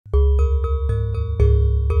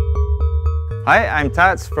Hi, I'm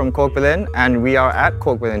Tats from Korg Berlin, and we are at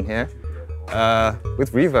Korg Berlin here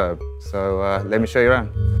with Reverb. So let me show you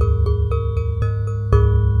around.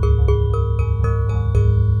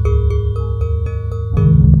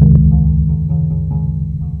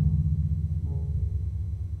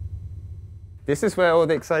 This is where all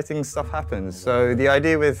the exciting stuff happens. So the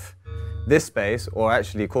idea with this space, or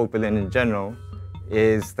actually Korg Berlin in general,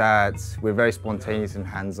 is that we're very spontaneous and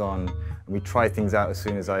hands-on, and we try things out as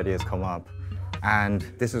soon as ideas come up. And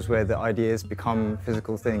this is where the ideas become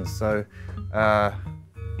physical things. So our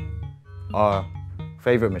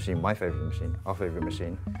favorite machine, my favorite machine, our favorite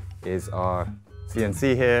machine, is our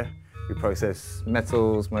CNC here. We process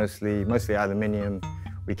metals, mostly aluminium.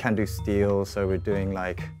 We can do steel, so we're doing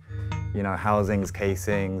like, you know, housings,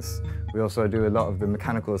 casings. We also do a lot of the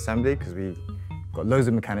mechanical assembly because we've got loads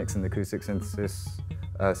of mechanics in the acoustic synthesis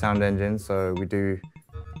sound engine. So we do,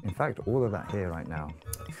 in fact, all of that here right now.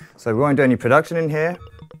 So we won't do any production in here,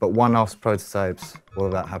 but one-offs, prototypes, all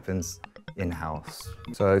of that happens in-house.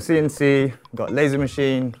 So CNC, we've got laser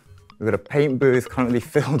machine, we've got a paint booth currently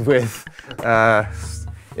filled with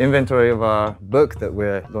inventory of our book that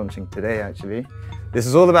we're launching today, actually. This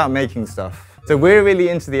is all about making stuff. So we're really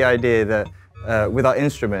into the idea that with our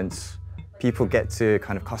instruments, people get to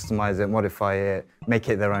kind of customize it, modify it, make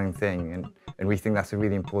it their own thing. And we think that's a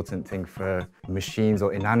really important thing for machines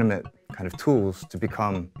or inanimate kind of tools to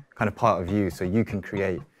become kind of part of you, so you can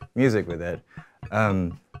create music with it.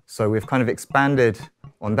 So we've kind of expanded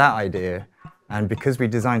on that idea, and because we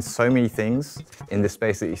designed so many things in this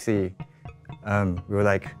space that you see, we were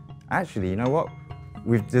like, actually, you know what?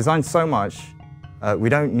 We've designed so much, we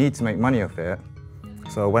don't need to make money off it,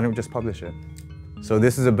 so why don't we just publish it? So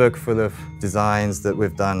this is a book full of designs that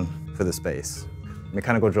we've done for the space.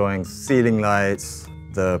 Mechanical drawings, ceiling lights,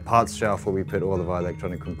 the parts shelf where we put all of our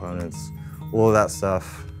electronic components, all that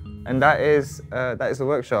stuff. And that is the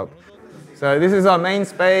workshop. So this is our main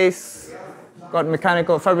space. Got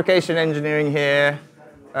mechanical fabrication engineering here,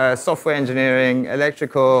 software engineering,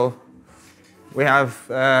 electrical. We have,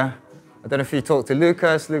 I don't know if you talk to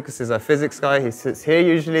Lucas. Lucas is our physics guy. He sits here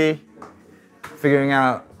usually, figuring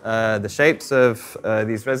out the shapes of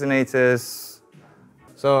these resonators.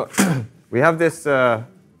 So we have this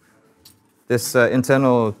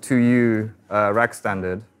internal 2U rack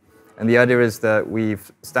standard, and the idea is that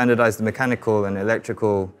we've standardized the mechanical and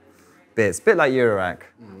electrical bits, a bit like Eurorack,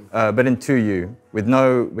 but in 2U with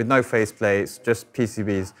no face plates, just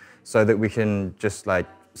PCBs, so that we can just like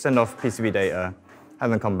send off PCB data, have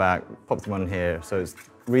them come back, pop them on here. So it's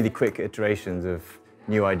really quick iterations of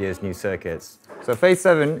new ideas, new circuits. So Phase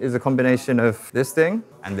 7 is a combination of this thing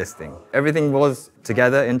and this thing. Everything was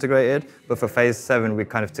together, integrated, but for Phase 7, we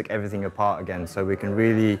kind of took everything apart again, so we can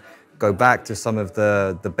really go back to some of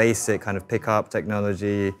the basic kind of pickup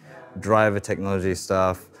technology, driver technology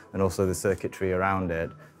stuff, and also the circuitry around it,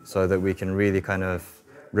 so that we can really kind of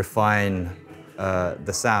refine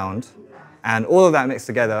the sound. And all of that mixed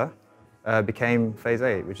together became Phase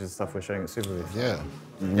 8, which is the stuff we're showing at Superbooth. Yeah.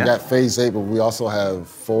 We got Phase 8, but we also have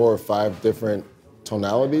 4 or 5 different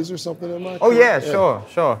tonalities or something in mind? Oh yeah,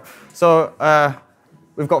 sure. So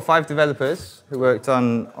we've got 5 developers who worked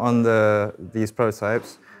on these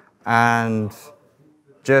prototypes, and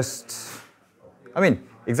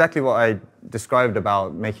exactly what I described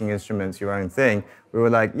about making instruments your own thing. We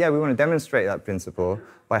were like, yeah, we want to demonstrate that principle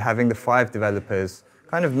by having the 5 developers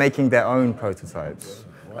kind of making their own prototypes.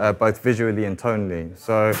 Both visually and tonally.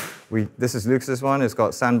 So this is Lucas's one. It's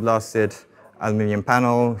got sandblasted aluminium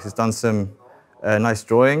panel. He's done some nice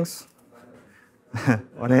drawings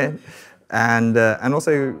on it, and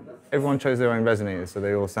also everyone chose their own resonators, so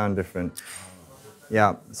they all sound different.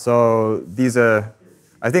 Yeah. So these are.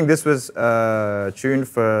 I think this was tuned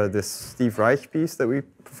for this Steve Reich piece that we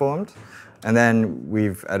performed, and then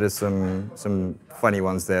we've added some funny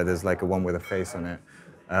ones there. There's like a one with a face on it.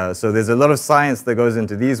 So there's a lot of science that goes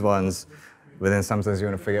into these ones, but then sometimes you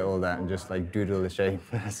want to forget all that and just like doodle the shape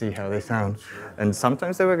and see how they sound. And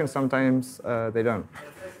sometimes they work and sometimes they don't.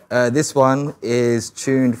 This one is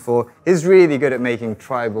tuned for, he's really good at making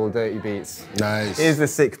tribal dirty beats. Nice. He's the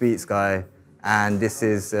sick beats guy, and this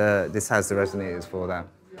has the resonators for that.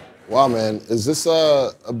 Wow, man. Is this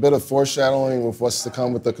a bit of foreshadowing with what's to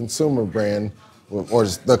come with the consumer brand, or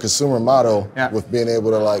the consumer model, with being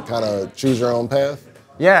able to like kind of choose your own path?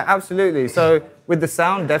 Yeah, absolutely. So with the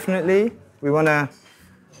sound, definitely, we wanna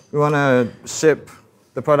ship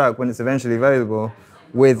the product when it's eventually available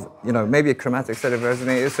with, you know, maybe a chromatic set of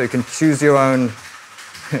resonators, so you can choose your own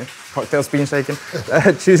cocktail spoon shaking.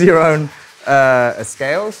 Choose your own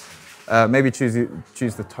scales. Maybe choose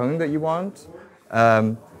the tone that you want.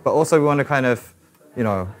 But also we want to kind of, you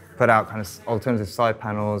know, put out kind of alternative side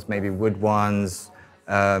panels, maybe wood ones,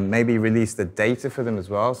 maybe release the data for them as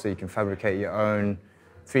well, so you can fabricate your own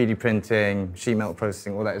 3D printing, sheet metal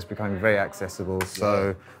processing, all that is becoming very accessible.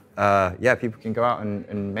 So yeah, people can go out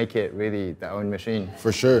and make it really their own machine.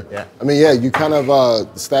 For sure. Yeah. I mean, yeah, you kind of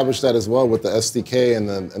established that as well with the SDK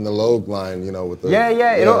and the Logue line, you know, with the...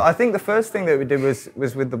 Yeah. I think the first thing that we did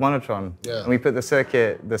was with the Monotron. Yeah. And we put the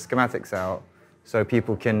circuit, the schematics out, so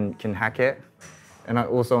people can hack it. And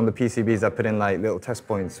also on the PCBs, I put in like little test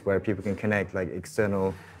points where people can connect like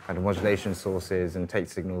external kind of modulation sources and take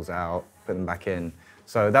signals out, put them back in.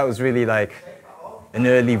 So that was really like an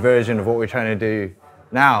early version of what we're trying to do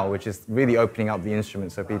now, which is really opening up the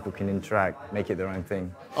instrument so people can interact, make it their own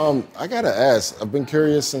thing. I gotta ask, I've been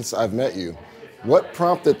curious since I've met you. What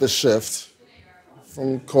prompted the shift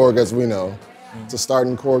from Korg, as we know, to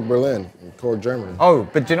starting Korg Berlin, in Korg, Germany? Oh,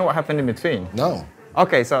 but do you know what happened in between? No.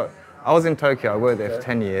 Okay, so I was in Tokyo, I worked there for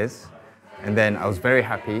 10 years, and then I was very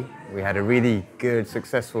happy. We had a really good,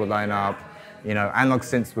 successful lineup. You know, analog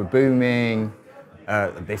synths were booming.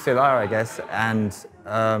 They still are, I guess, and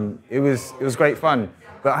it was great fun.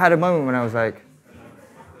 But I had a moment when I was like,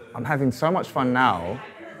 I'm having so much fun now.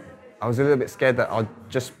 I was a little bit scared that I'll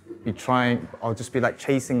just be like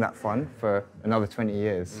chasing that fun for another 20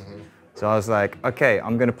 years. Mm-hmm. So I was like, okay,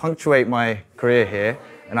 I'm gonna punctuate my career here,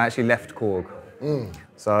 and I actually left Korg.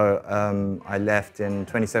 So I left in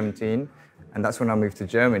 2017, and that's when I moved to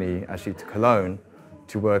Germany, actually to Cologne,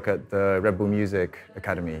 to work at the Red Bull Music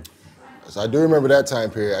Academy. So I do remember that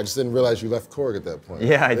time period. I just didn't realize you left Korg at that point.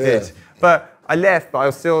 Yeah, I did. But I left, but I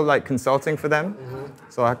was still like consulting for them. Mm-hmm.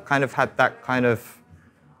 So I kind of had that kind of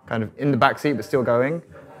in the backseat, but still going.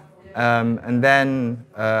 And then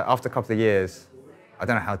after a couple of years, I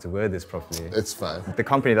don't know how to word this properly. It's fine. The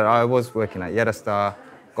company that I was working at, Star,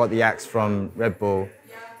 got the axe from Red Bull,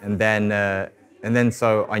 and then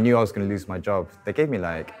so I knew I was going to lose my job. They gave me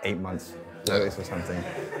like 8 months notice or something.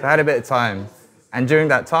 So I had a bit of time. And during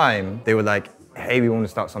that time, they were like, hey, we want to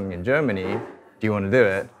start something in Germany. Do you want to do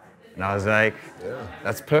it? And I was like,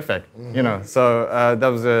 that's perfect. Mm-hmm. You know, so that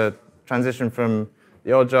was a transition from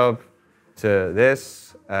the old job to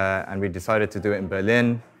this, and we decided to do it in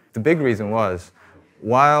Berlin. The big reason was,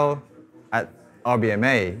 while at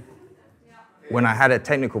RBMA, when I had a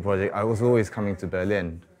technical project, I was always coming to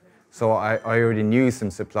Berlin. So I already knew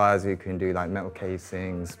some suppliers who can do like metal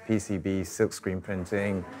casings, PCB, silkscreen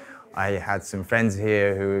printing. I had some friends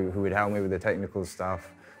here who would help me with the technical stuff.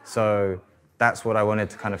 So that's what I wanted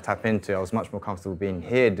to kind of tap into. I was much more comfortable being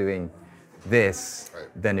here doing this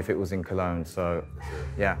than if it was in Cologne. So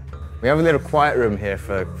yeah, we have a little quiet room here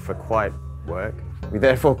for quiet work. We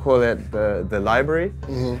therefore call it the library.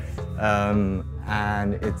 Mm-hmm.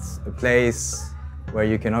 And it's a place where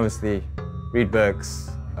you can obviously read books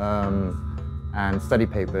and study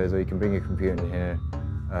papers, or you can bring your computer in here.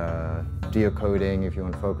 Do your coding if you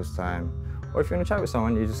want focus time, or if you want to chat with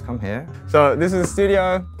someone, you just come here. So this is the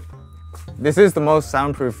studio. This is the most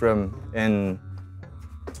soundproof room in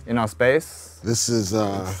our space. This is it's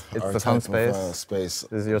our the type space. Of space.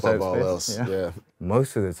 This is your above safe all space. Else. Yeah.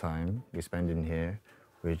 Most of the time we spend in here,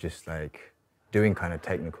 we're just like doing kind of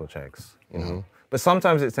technical checks, you know. But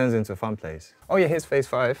sometimes it turns into a fun place. Oh yeah, here's phase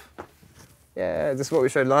 5. Yeah, this is what we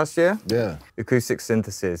showed last year. Yeah. Acoustic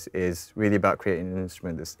synthesis is really about creating an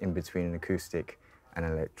instrument that's in between an acoustic and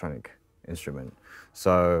an electronic instrument.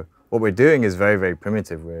 So what we're doing is very, very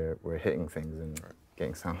primitive. We're hitting things and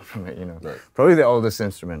getting sound from it, you know. Right. Probably the oldest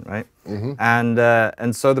instrument, right? Mm-hmm.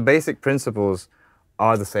 And so the basic principles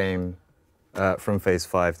are the same from phase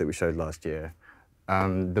 5 that we showed last year.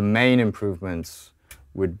 The main improvements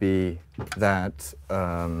would be that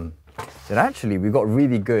actually we got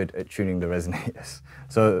really good at tuning the resonators.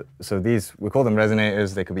 So these, we call them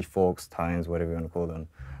resonators, they could be forks, tines, whatever you want to call them.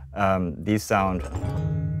 These sound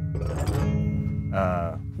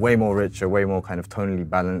way more richer, way more kind of tonally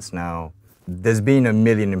balanced now. There's been a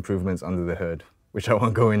million improvements under the hood, which I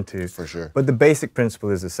won't go into. For sure. But the basic principle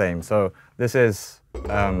is the same. So this is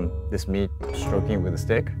this me stroking with a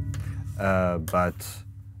stick,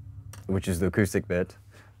 which is the acoustic bit.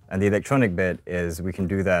 And the electronic bit is we can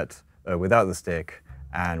do that without the stick,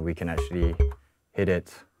 and we can actually hit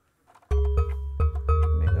it.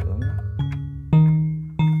 Make that longer.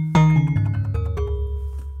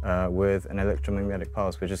 With an electromagnetic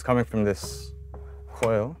pulse, which is coming from this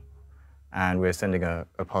coil, and we're sending a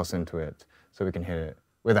pulse into it, so we can hit it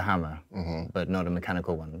with a hammer, but not a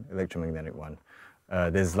mechanical one, electromagnetic one.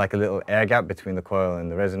 There's like a little air gap between the coil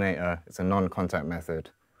and the resonator. It's a non-contact method,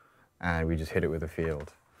 and we just hit it with a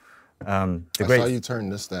field. I saw you turn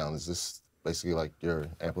this down. Is this basically like your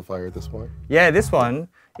amplifier at this point? Yeah, this one,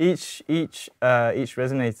 each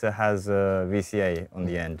resonator has a VCA on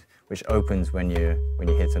the end, which opens when you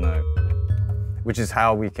hit a note, which is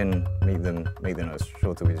how we can make the notes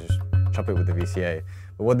shorter. We just chop it with the VCA.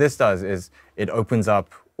 But what this does is it opens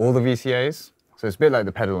up all the VCAs, so it's a bit like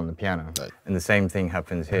the pedal on the piano. Right. And the same thing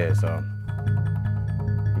happens here, so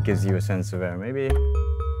it gives you a sense of air. Maybe,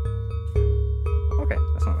 okay,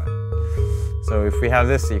 that's not bad. So if we have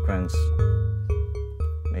this sequence,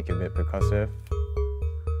 make it a bit percussive,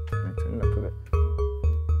 turn it up a bit.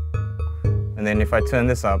 And then if I turn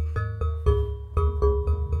this up,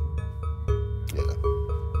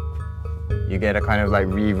 you get a kind of like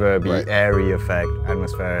reverby, airy effect,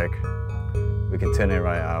 atmospheric. We can turn it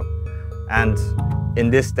right up. And in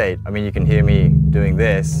this state, I mean, you can hear me doing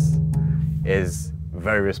this, is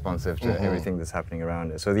very responsive to everything that's happening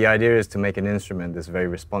around it. So the idea is to make an instrument that's very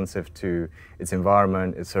responsive to its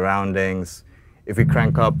environment, its surroundings. If we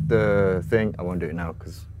crank up the thing, I won't do it now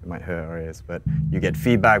because it might hurt our ears, but you get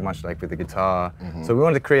feedback, much like with the guitar. So we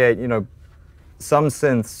want to create, you know, some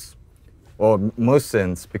synths, or most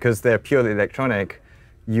synths, because they're purely electronic,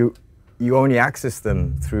 you only access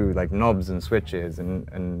them through like knobs and switches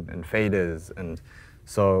and faders. And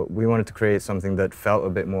so we wanted to create something that felt a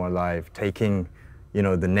bit more alive, taking, you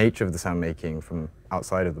know, the nature of the sound making from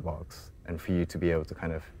outside of the box, and for you to be able to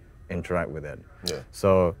kind of interact with it. Yeah.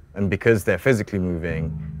 So, and because they're physically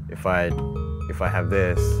moving, if I have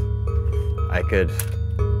this, I could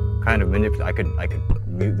kind of manipulate, I could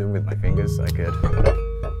mute them with my fingers, I could,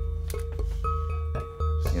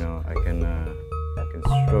 you know, I can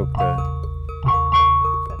stroke the...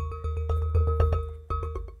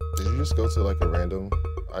 Did you just go to like a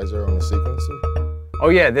randomizer on the sequencer? Oh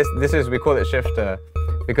yeah, this is, we call it shifter,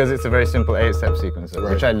 because it's a very simple 8-step sequencer,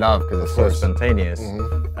 which I love because it's so spontaneous.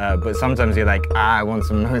 But sometimes you're like, I want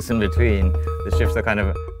some notes in between. The shifter kind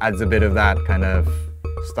of adds a bit of that kind of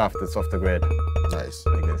stuff that's off the grid. Nice.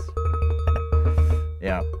 Like this.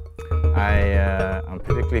 Yeah. I'm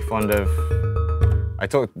particularly fond of, I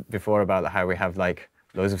talked before about how we have like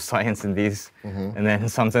loads of science in these, and then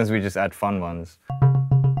sometimes we just add fun ones.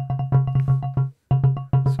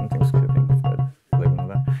 Something's clipping, but we'll ignore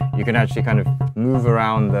that. You can actually kind of move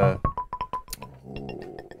around the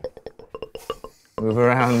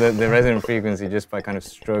resonant frequency just by kind of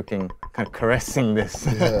stroking, kind of caressing this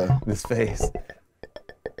this face.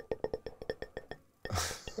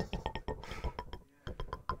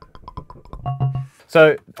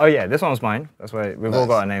 So, oh yeah, this one's mine. That's why we've all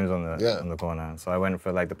got our names on the corner. So I went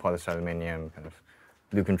for like the polished aluminium kind of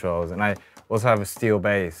loop controls, and I also have a steel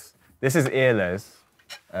bass. This is earless.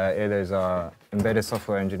 Earless are embedded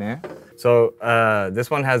software engineer. So this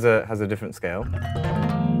one has a different scale.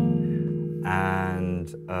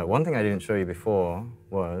 And one thing I didn't show you before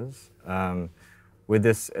was with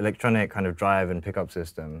this electronic kind of drive and pickup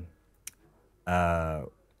system.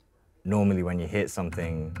 Normally, when you hit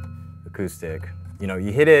something acoustic, you know,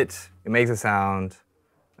 you hit it, it makes a sound,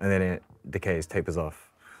 and then it decays, tapers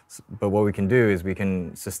off. But what we can do is we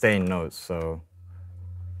can sustain notes. So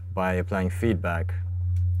by applying feedback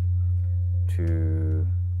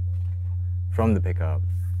from the pickup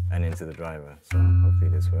and into the driver. So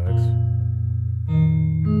hopefully this works.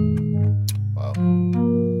 Wow.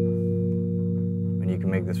 And you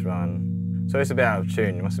can make this run. So it's a bit out of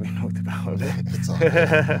tune. You must have been knocked about a bit. It's all good.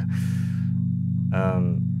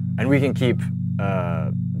 And we can keep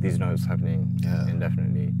these notes happening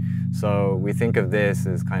indefinitely. So we think of this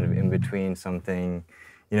as kind of in between something,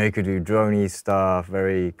 you know, you could do droney stuff,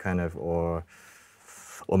 very kind of, or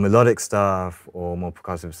melodic stuff, or more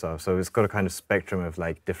percussive stuff. So it's got a kind of spectrum of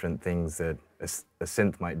like different things that a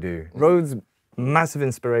synth might do. Rhodes, massive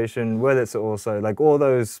inspiration. Wurlitzer also, like all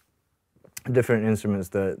those different instruments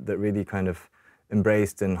that really kind of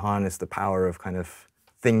embraced and harnessed the power of kind of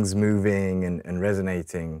things moving and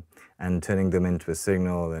resonating and turning them into a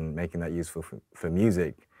signal and making that useful for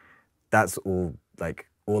music. That's all, like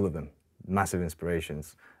all of them, massive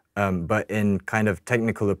inspirations. But in kind of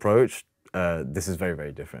technical approach, this is very,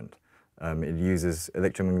 very different. It uses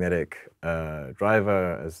electromagnetic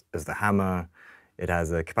driver as the hammer. It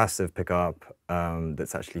has a capacitive pickup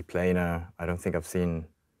that's actually planar. I don't think I've seen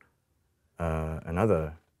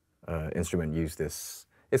another instrument use this.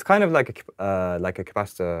 It's kind of like a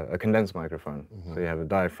capacitor, a condensed microphone. So you have a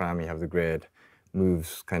diaphragm, you have the grid,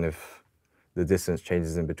 moves kind of, the distance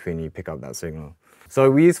changes in between, you pick up that signal. So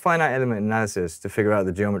we use finite element analysis to figure out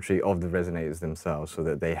the geometry of the resonators themselves so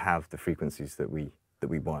that they have the frequencies that we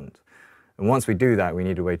want. And once we do that, we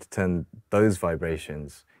need a way to turn those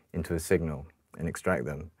vibrations into a signal and extract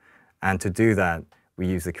them. And to do that, we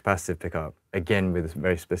use the capacitive pickup, again with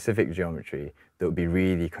very specific geometry that would be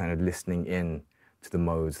really kind of listening in to the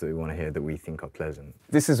modes that we want to hear that we think are pleasant.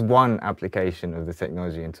 This is one application of the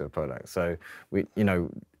technology into a product. So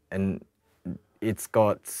and it's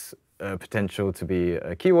got potential to be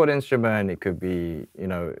a keyboard instrument. It could be,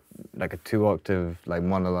 like a 2-octave, like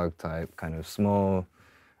monologue type, kind of small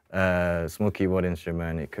keyboard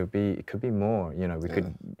instrument. It could be more. We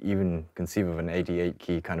could even conceive of an 88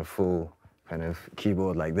 key kind of full kind of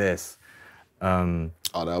keyboard like this.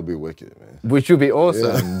 Oh, that would be wicked, man. Which would be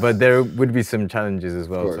awesome, but there would be some challenges as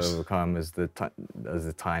well to overcome as the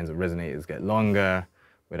times of resonators get longer.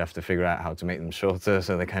 We'd have to figure out how to make them shorter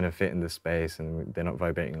so they kind of fit in the space and they're not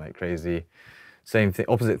vibrating like crazy. Same thing,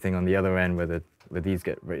 opposite thing on the other end where these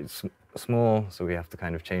get very small, so we have to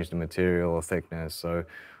kind of change the material or thickness. So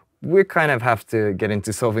we kind of have to get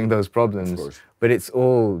into solving those problems, but it's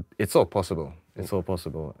all possible. It's all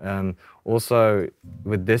possible. Also,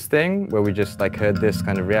 with this thing, where we just like heard this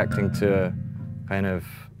kind of reacting to kind of,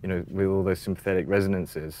 with all those sympathetic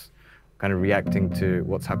resonances, kind of reacting to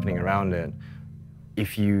what's happening around it.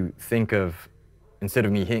 If you think of, instead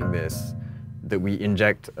of me hitting this, that we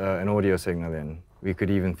inject an audio signal in, we could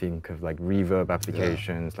even think of like reverb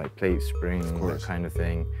applications, like plate spring, that kind of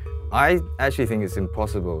thing. I actually think it's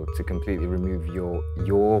impossible to completely remove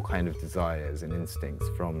your kind of desires and instincts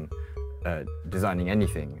from designing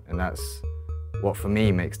anything, and that's what for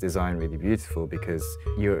me makes design really beautiful, because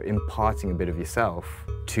you're imparting a bit of yourself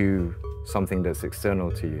to something that's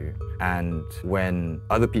external to you, and when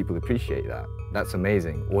other people appreciate that, that's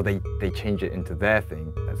amazing, or they change it into their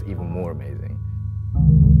thing, that's even more amazing.